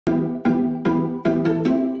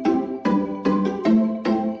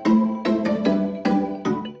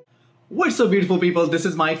What's up, beautiful people? This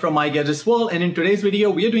is Mike from My Gadgets World, and in today's video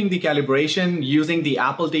we are doing the calibration using the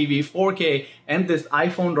Apple TV 4K and this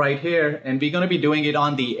iPhone right here, and we're going to be doing it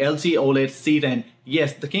on the LG OLED C10.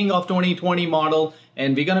 Yes, the king of 2020 model,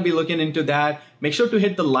 and we're going to be looking into that. Make sure to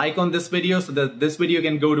hit the like on this video so that this video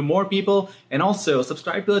can go to more people, and also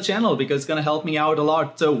subscribe to the channel because it's going to help me out a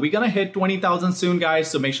lot. So we're going to hit 20,000 soon, guys,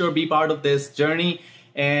 so make sure to be part of this journey.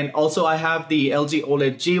 And also I have the LG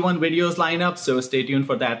OLED G1 videos lined up, so stay tuned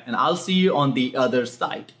for that, and I'll see you on the other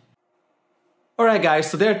side. Alright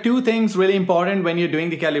guys, so there are two things really important when you're doing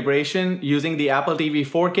the calibration using the Apple TV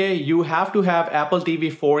 4K. You have to have Apple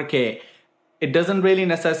TV 4K. It doesn't really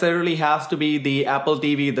necessarily have to be the Apple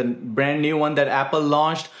TV, the brand new one that Apple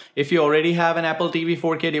launched. If you already have an Apple TV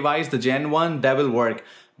 4K device, the Gen 1, that will work.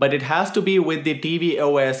 But it has to be with the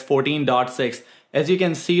tvOS 14.6. As you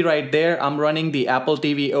can see right there, I'm running the Apple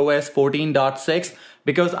TV OS 14.6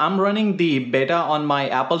 because I'm running the beta on my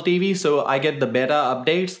Apple TV, so I get the beta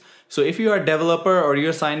updates. So if you are a developer or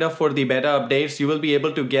you're signed up for the beta updates, you will be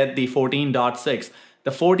able to get the 14.6.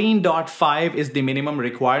 The 14.5 is the minimum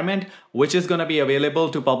requirement, which is going to be available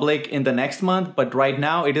to public in the next month, but right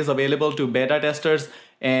now it is available to beta testers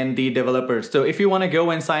and the developers. So if you want to go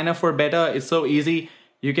and sign up for beta, it's so easy.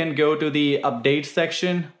 You can go to the update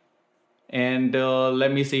section. And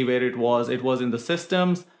let me see where it was. It was in the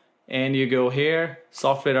systems, and you go here,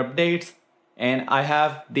 software updates, and I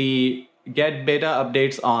have the get beta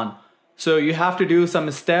updates on. So you have to do some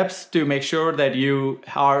steps to make sure that you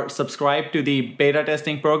are subscribed to the beta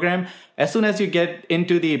testing program. As soon as you get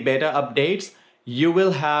into the beta updates, you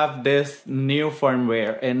will have this new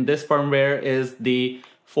firmware, and this firmware is the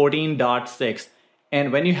 14.6.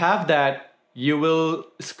 And when you have that, you will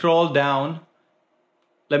scroll down.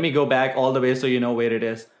 Let me go back all the way so you know where it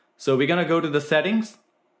is. So we're gonna go to the settings,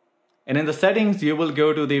 and in the settings you will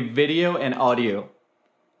go to the video and audio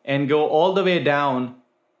and go all the way down,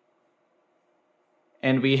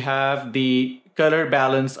 and we have the color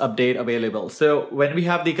balance update available. So when we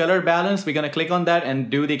have the color balance, we're gonna click on that and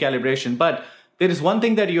do the calibration. But there is one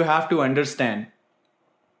thing that you have to understand.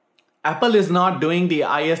 Apple is not doing the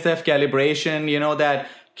ISF calibration, you know, that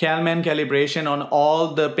Calman calibration on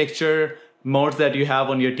all the picture modes that you have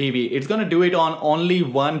on your TV. It's going to do it on only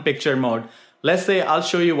one picture mode. Let's say I'll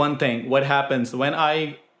show you one thing. What happens when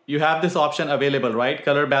you have this option available, right?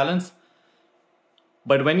 Color balance.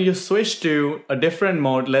 But when you switch to a different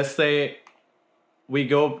mode, let's say we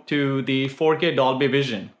go to the 4K Dolby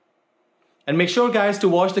Vision. And make sure, guys, to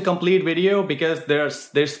watch the complete video because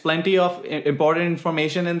there's plenty of important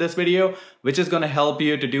information in this video which is going to help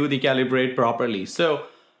you to do the calibrate properly. So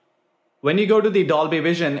when you go to the Dolby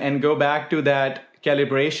Vision and go back to that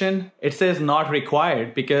calibration, it says not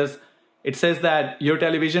required because it says that your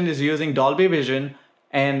television is using Dolby Vision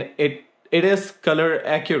and it is color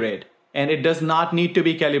accurate and it does not need to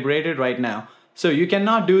be calibrated right now. So you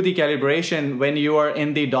cannot do the calibration when you are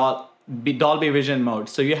in the Dolby Vision mode.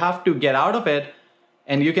 So you have to get out of it,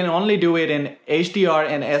 and you can only do it in HDR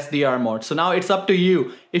and SDR mode. So now it's up to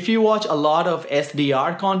you. If you watch a lot of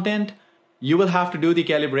SDR content, you will have to do the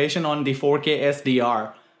calibration on the 4K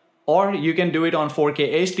SDR, or you can do it on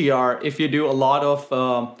 4K HDR if you do a lot of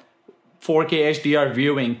 4K HDR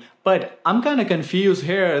viewing. But I'm kind of confused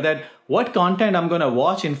here that what content I'm gonna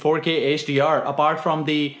watch in 4K HDR apart from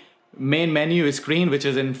the main menu screen which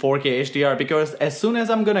is in 4K HDR, because as soon as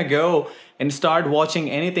I'm gonna go and start watching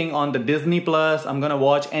anything on the Disney Plus, I'm gonna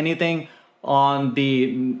watch anything on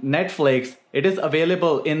the Netflix, it is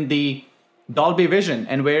available in the Dolby Vision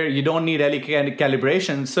and where you don't need any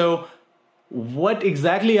calibration. So what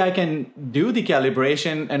exactly I can do the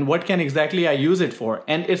calibration and what can exactly I use it for?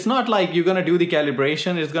 And it's not like you're gonna do the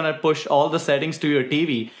calibration, it's gonna push all the settings to your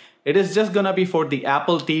TV. It is just gonna be for the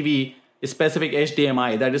Apple TV specific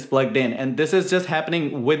HDMI that is plugged in, and this is just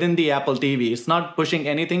happening within the Apple TV. It's not pushing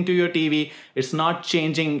anything to your TV. It's not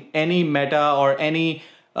changing any meta or any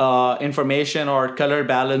information or color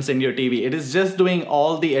balance in your TV. It is just doing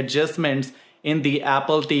all the adjustments in the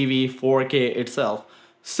Apple TV 4K itself.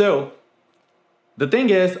 So the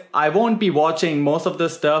thing is, I won't be watching most of the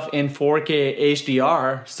stuff in 4K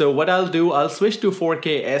HDR. So what I'll do, I'll switch to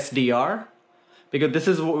 4K SDR because this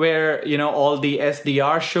is where, you know, all the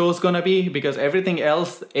SDR shows gonna be, because everything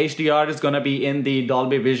else HDR is gonna be in the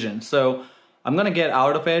Dolby Vision. So I'm gonna get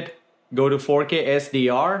out of it, go to 4K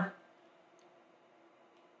SDR,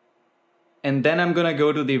 and then I'm gonna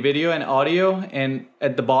go to the video and audio, and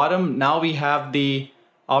at the bottom now we have the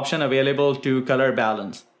option available to color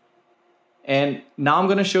balance. And now I'm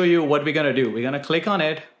gonna show you what we're gonna do. We're gonna click on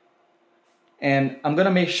it, and I'm gonna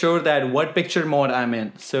make sure that what picture mode I'm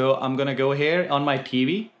in. So I'm gonna go here on my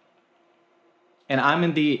TV, and I'm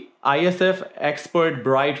in the ISF Expert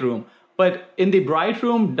Bright Room. But in the bright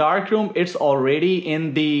room, dark room, it's already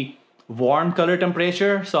in the warm color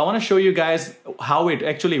temperature. So I want to show you guys how it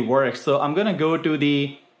actually works. So I'm going to go to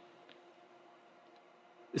the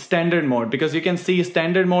standard mode, because you can see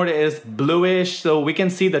standard mode is bluish, so we can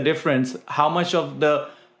see the difference, how much of the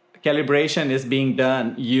calibration is being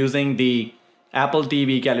done using the Apple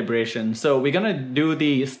TV calibration. So we're gonna do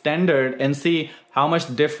the standard and see how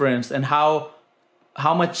much difference and how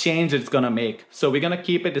much change it's gonna make. So we're gonna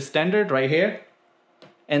keep it standard right here,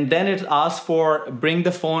 and then it asks for bring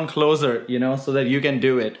the phone closer, so that you can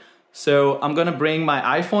do it. So I'm gonna bring my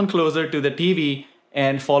iPhone closer to the TV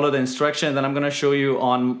and follow the instructions, and I'm gonna show you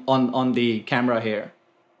on the camera here.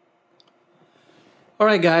 All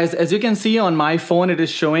right guys, as you can see on my phone, it is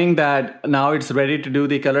showing that now it's ready to do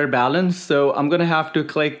the color balance. So I'm gonna have to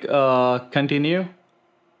click continue.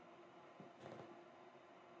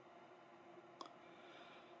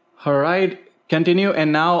 All right, continue,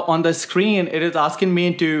 and now on the screen it is asking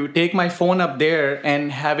me to take my phone up there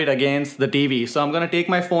and have it against the TV. So I'm gonna take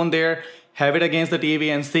my phone there, have it against the TV,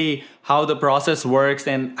 and see how the process works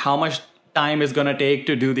and how much time it's gonna take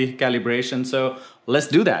to do the calibration. So let's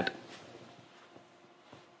do that.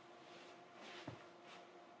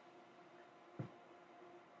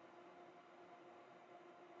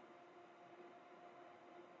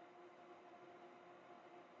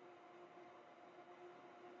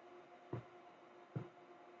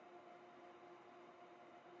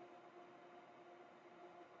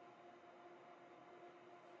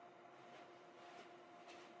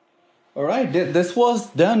 All right, this was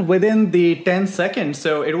done within the 10 seconds,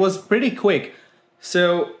 so it was pretty quick.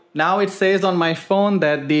 So now it says on my phone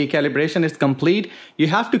that the calibration is complete. You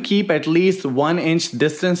have to keep at least 1 inch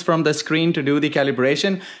distance from the screen to do the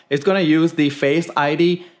calibration. It's gonna use the Face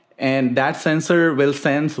ID, and that sensor will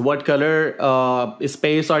sense what color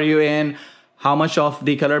space are you in, how much of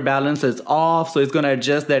the color balance is off, so it's gonna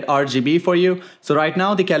adjust that RGB for you. So right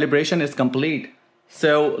now the calibration is complete.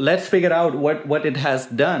 So let's figure out what it has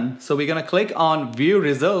done. So we're gonna click on view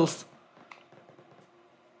results.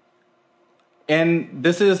 And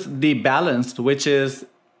this is the balanced, which is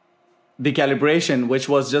the calibration, which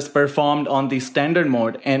was just performed on the standard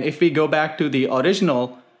mode. And if we go back to the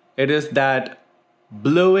original, it is that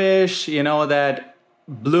bluish, that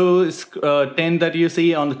blue tint that you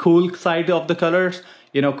see on the cool side of the colors,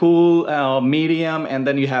 cool, medium, and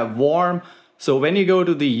then you have warm. So when you go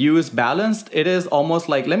to the use balanced, it is almost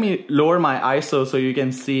like, let me lower my ISO so you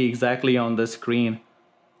can see exactly on the screen.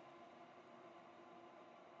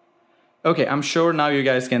 Okay, I'm sure now you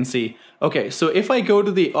guys can see. Okay, so if I go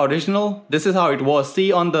to the original, this is how it was.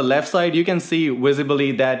 See on the left side, you can see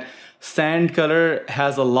visibly that sand color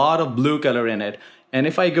has a lot of blue color in it. And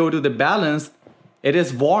if I go to the balanced, it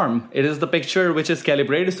is warm. It is the picture which is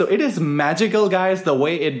calibrated. So it is magical, guys, the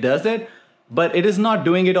way it does it. But it is not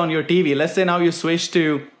doing it on your TV. Let's say now you switch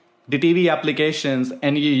to the TV applications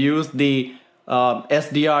and you use the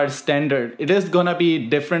SDR standard. It is gonna be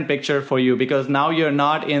different picture for you, because now you're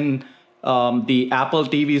not in the Apple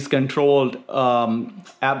TV's controlled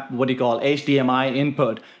HDMI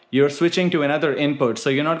input. You're switching to another input, so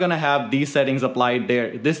you're not gonna have these settings applied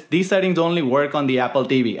there. These settings only work on the Apple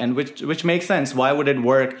TV, and which makes sense. Why would it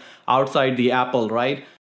work outside the Apple, right?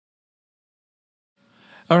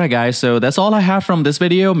 Alright guys, so that's all I have from this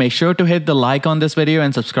video. Make sure to hit the like on this video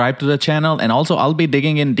and subscribe to the channel. And also I'll be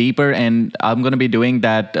digging in deeper, and I'm going to be doing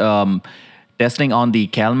that testing on the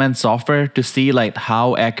Calman software to see like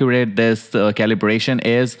how accurate this calibration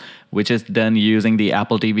is, which is done using the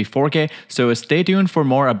Apple TV 4K. So stay tuned for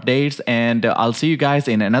more updates, and I'll see you guys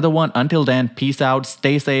in another one. Until then, peace out,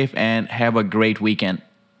 stay safe, and have a great weekend.